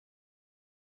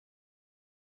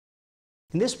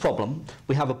In this problem,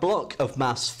 we have a block of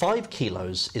mass 5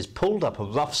 kilos is pulled up a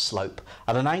rough slope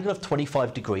at an angle of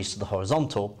 25 degrees to the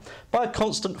horizontal by a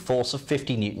constant force of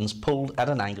 50 newtons pulled at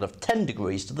an angle of 10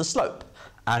 degrees to the slope,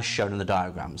 as shown in the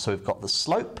diagram. So we've got the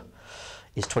slope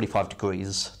is 25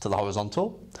 degrees to the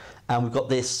horizontal, and we've got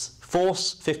this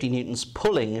force, 50 newtons,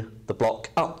 pulling the block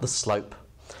up the slope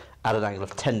at an angle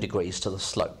of 10 degrees to the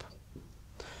slope.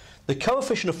 The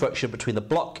coefficient of friction between the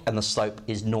block and the slope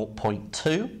is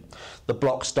 0.2. The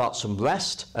block starts from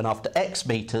rest, and after x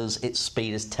meters, its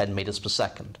speed is 10 meters per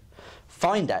second.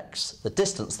 Find x, the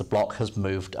distance the block has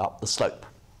moved up the slope.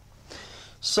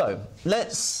 So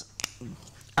let's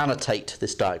annotate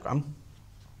this diagram.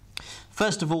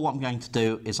 First of all, what I'm going to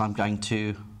do is I'm going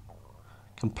to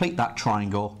complete that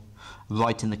triangle,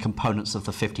 write in the components of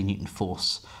the 50 Newton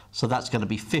force. So that's going to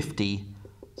be 50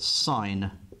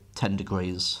 sine 10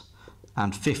 degrees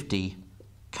and 50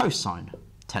 cosine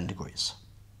 10 degrees.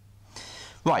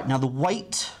 Right, now the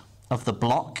weight of the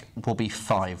block will be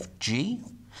 5g.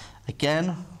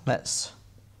 Again, let's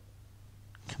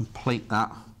complete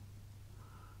that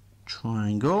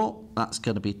triangle. That's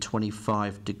going to be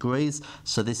 25 degrees.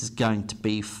 So this is going to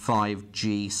be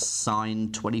 5g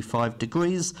sine 25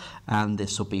 degrees, and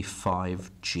this will be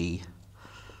 5g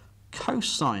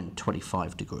cosine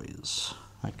 25 degrees.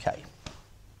 Okay.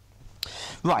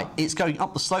 Right, it's going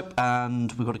up the slope,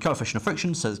 and we've got a coefficient of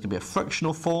friction, so there's going to be a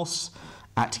frictional force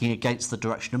acting against the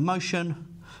direction of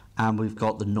motion, and we've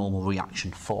got the normal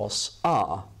reaction force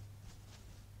R.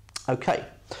 Okay,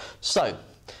 so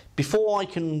before I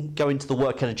can go into the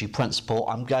work energy principle,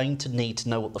 I'm going to need to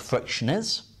know what the friction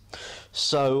is.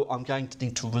 So I'm going to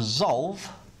need to resolve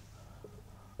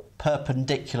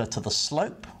perpendicular to the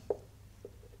slope,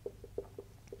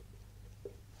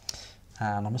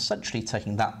 and I'm essentially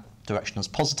taking that direction as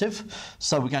positive.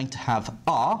 So we're going to have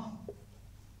R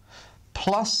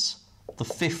plus the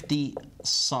 50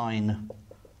 sine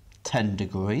 10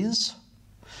 degrees,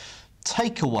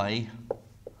 take away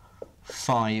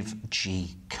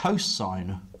 5g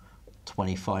cosine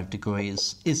 25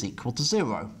 degrees is equal to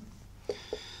 0.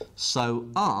 So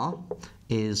R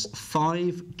is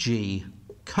 5g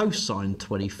cosine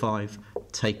 25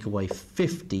 take away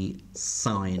 50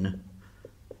 sine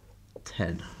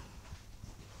 10.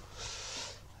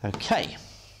 Okay.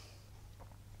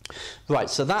 Right,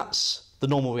 so that's the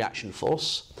normal reaction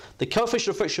force. The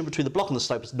coefficient of friction between the block and the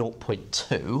slope is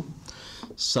 0.2.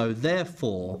 So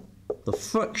therefore, the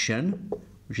friction,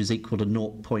 which is equal to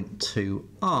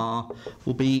 0.2R,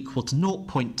 will be equal to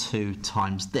 0.2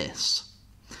 times this.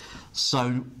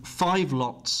 So 5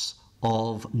 lots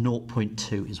of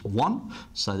 0.2 is 1.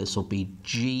 So this will be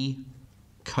g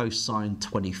cosine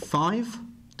 25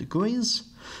 degrees.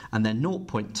 And then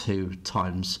 0.2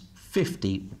 times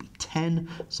 50 will be 10.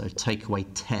 So take away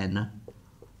 10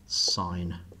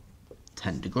 sine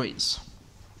 10 degrees.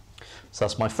 So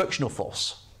that's my frictional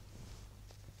force.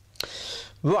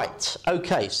 Right,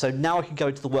 okay, so now I can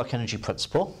go to the work energy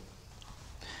principle.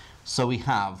 So we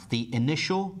have the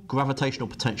initial gravitational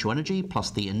potential energy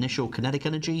plus the initial kinetic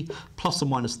energy plus or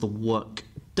minus the work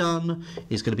done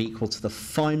is going to be equal to the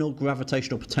final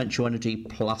gravitational potential energy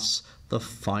plus the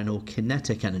final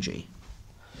kinetic energy.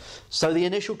 So the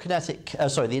initial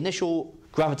initial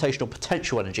gravitational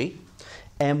potential energy,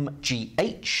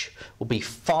 mgh, will be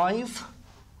 5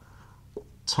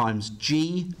 times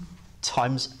g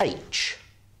times h.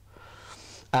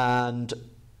 And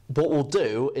what we'll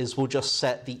do is we'll just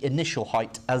set the initial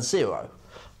height as 0.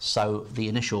 So the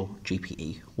initial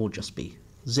GPE will just be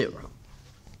 0.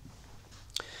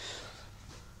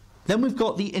 Then we've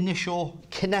got the initial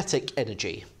kinetic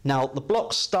energy. Now the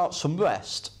block starts from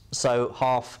rest, so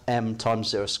half m times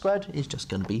 0 squared is just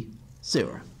going to be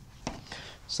 0.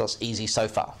 So that's easy so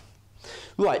far.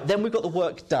 Right, then we've got the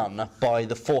work done by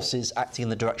the forces acting in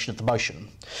the direction of the motion.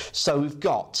 So we've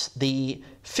got the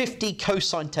 50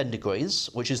 cosine 10 degrees,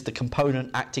 which is the component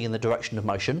acting in the direction of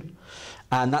motion,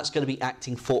 and that's going to be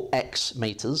acting for x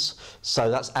meters.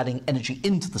 So that's adding energy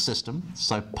into the system.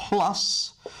 So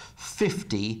plus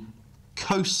 50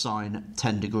 cosine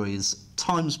 10 degrees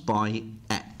times by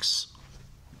x.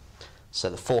 So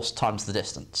the force times the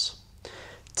distance.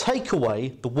 Take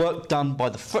away the work done by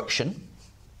the friction.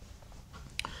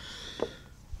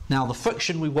 Now the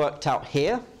friction we worked out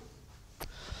here,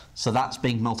 so that's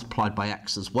being multiplied by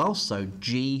x as well. So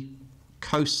g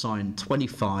cosine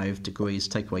 25 degrees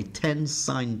take away 10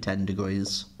 sine 10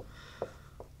 degrees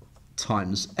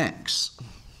times x.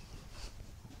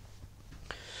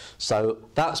 So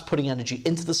that's putting energy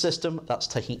into the system, that's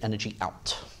taking energy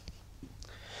out.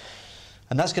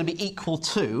 And that's going to be equal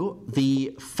to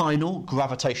the final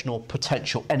gravitational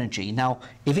potential energy. Now,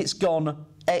 if it's gone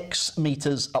x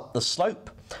meters up the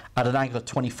slope at an angle of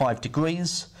 25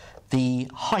 degrees, the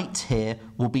height here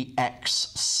will be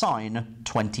x sine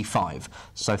 25.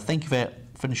 So think of it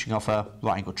finishing off a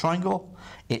right angle triangle.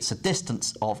 It's a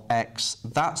distance of x,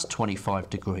 that's 25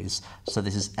 degrees. So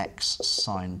this is x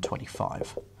sine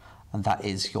 25. And that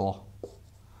is your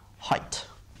height.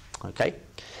 Okay,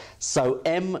 so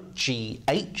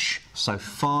mgh, so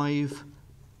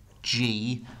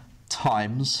 5g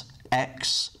times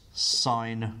x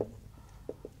sine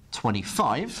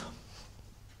 25,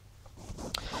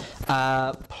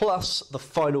 plus the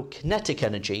final kinetic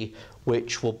energy,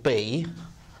 which will be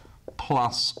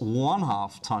plus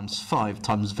 1/2 times 5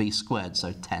 times v squared,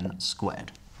 so 10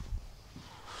 squared.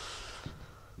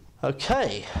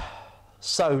 Okay,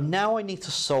 so now I need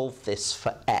to solve this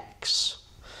for x.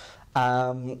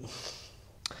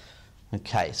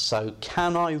 Okay, so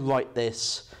can I write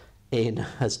this in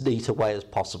as neat a way as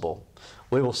possible?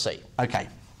 We will see. Okay,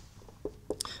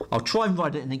 I'll try and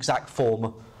write it in exact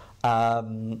form,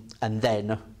 and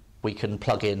then we can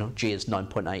plug in g is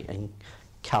 9.8 and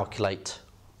calculate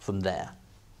from there.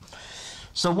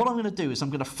 So what I'm going to do is I'm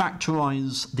going to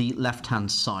factorise the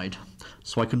left-hand side.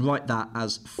 So I can write that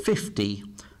as 50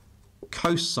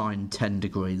 cosine 10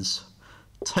 degrees,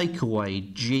 take away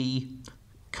g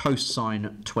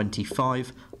cosine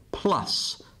 25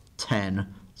 plus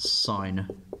 10 sine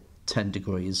 10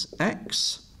 degrees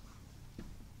x.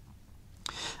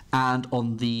 And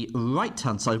on the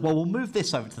right-hand side, well, we'll move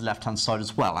this over to the left-hand side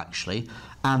as well, actually,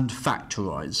 and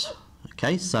factorise.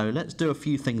 Okay, so let's do a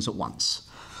few things at once.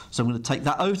 So I'm going to take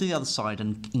that over to the other side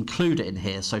and include it in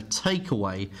here. So take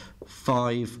away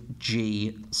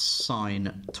 5g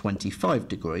sine 25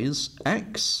 degrees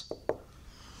x.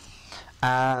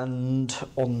 And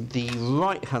on the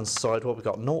right-hand side, well, we've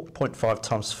got 0.5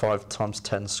 times 5 times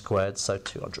 10 squared, so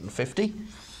 250.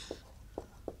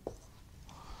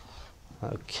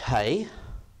 Okay.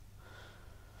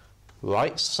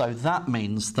 Right, so that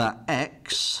means that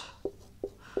x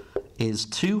is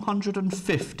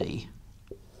 250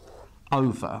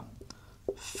 over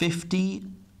 50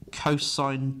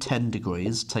 cosine 10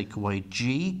 degrees, take away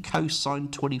g cosine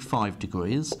 25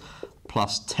 degrees,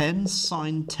 plus 10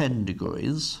 sine 10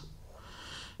 degrees,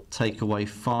 take away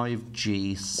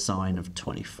 5g sine of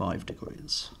 25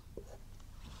 degrees.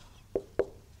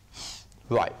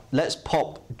 Right, let's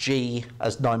pop g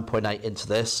as 9.8 into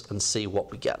this and see what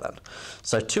we get then.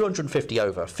 So 250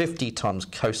 over 50 times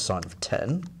cosine of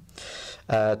 10,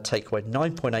 take away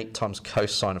 9.8 times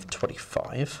cosine of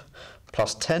 25,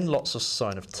 plus 10 lots of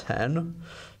sine of 10,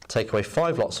 take away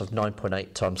 5 lots of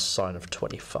 9.8 times sine of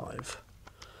 25.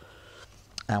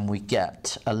 And we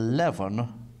get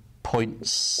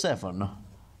 11.7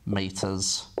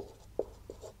 metres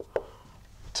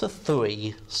to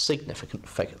 3 significant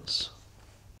figures.